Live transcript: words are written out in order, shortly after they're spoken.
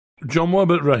John, what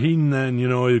about Raheem then? You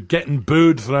know, getting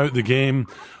booed throughout the game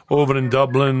over in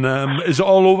Dublin. Is it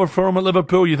all over for him at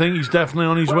Liverpool? You think he's definitely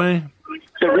on his way?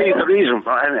 The reason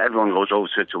for everyone goes over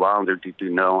to Ireland, they do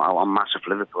know I'm massive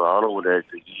Liverpool all over there.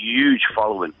 The huge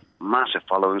following, massive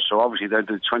following. So obviously they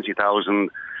did 20,000,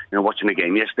 watching the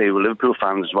game yesterday with Liverpool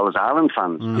fans as well as Ireland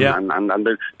fans. Yeah. And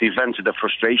they vented the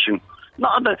frustration.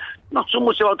 Not so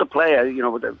much about the player,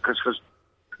 because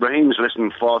Raheem's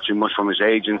listening far too much from his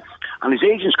agent, and his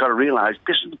agent's got to realise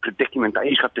this is the predicament that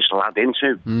he's got this lad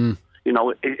into.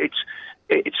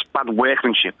 It's bad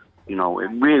workmanship. It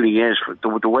really is.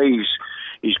 The way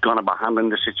he's gone about handling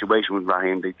the situation with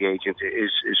Raheem, the agent,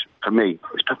 is for me,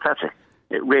 it's pathetic.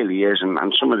 It really is, and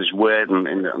some of this word on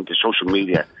the social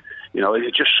media,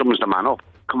 it just sums the man up.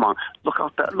 Come on, look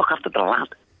after the lad.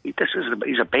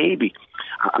 He's a baby,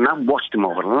 and I've watched him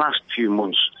over the last few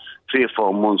months, 3 or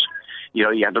 4 months. He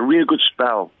had a real good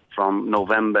spell from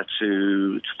November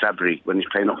to February when he's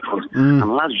playing up front, and the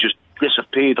lad's just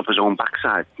disappeared up his own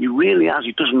backside. He really has.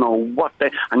 He doesn't know what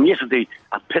they. And yesterday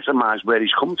epitomised where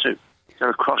he's come to. They're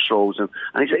at crossroads, and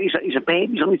he's a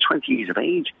baby. He's only 20 years of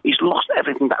age. He's lost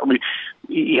everything that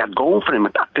he had going for him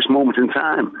at this moment in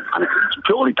time, and it's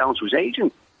purely down to his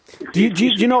agent. Do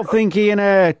you not think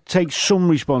Ian takes some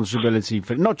responsibility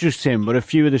for not just him, but a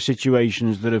few of the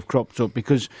situations that have cropped up?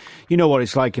 Because you know what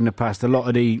it's like in the past. A lot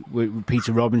of with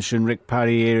Peter Robinson, Rick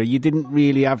Parry era, you didn't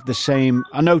really have the same.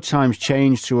 I know times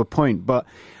changed to a point, but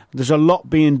there's a lot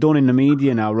being done in the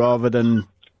media now rather than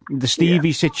the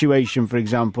Stevie situation, for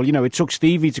example. It took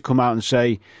Stevie to come out and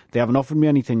say they haven't offered me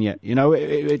anything yet.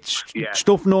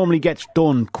 Stuff normally gets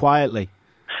done quietly.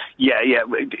 Yeah,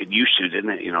 it used to,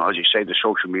 didn't it? As you say, the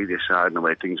social media side and the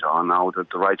way things are now, the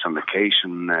right's on the case,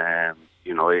 and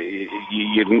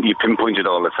you pinpoint it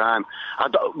all the time.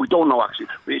 We don't know actually.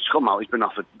 It's come out. He's been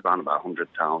offered around about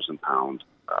 £100,000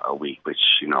 a week, which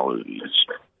it's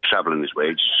travelling his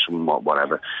wages somewhat,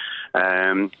 whatever.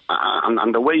 And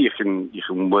the way you can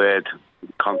word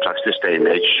contracts this day and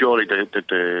age, surely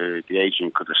the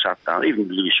agent could have sat down, even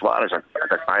Luis Suarez had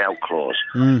a buyout clause.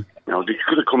 They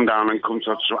could have come down and come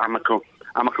to some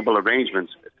amicable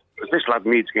arrangements. Because this lad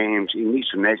needs games, he needs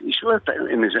some. He's still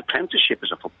in his apprenticeship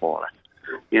as a footballer,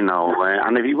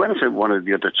 and if he went to one of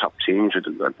the other top teams,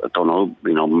 I don't know,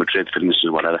 Madrid, for instance,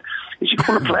 or whatever, is he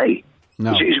going to play?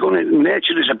 No. He's going to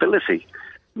nurture his ability.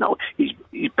 No, he's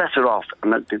better off,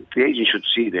 and the agent should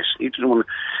see this. He doesn't want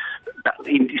to.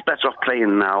 He's better off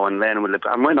playing now and learning with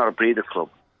Liverpool. And we're not a breeder club,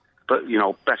 but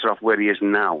better off where he is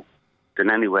now than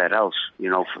anywhere else.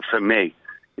 For me,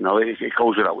 it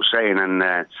goes without saying, and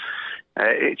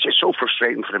it's just so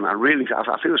frustrating for him. I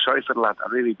feel sorry for the lad. I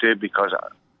really do, because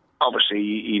obviously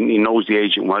he knows the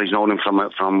agent well. He's known him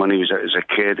from when he was a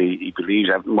kid. He believes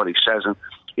what he says, and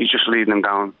he's just leading him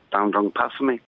down the wrong path for me.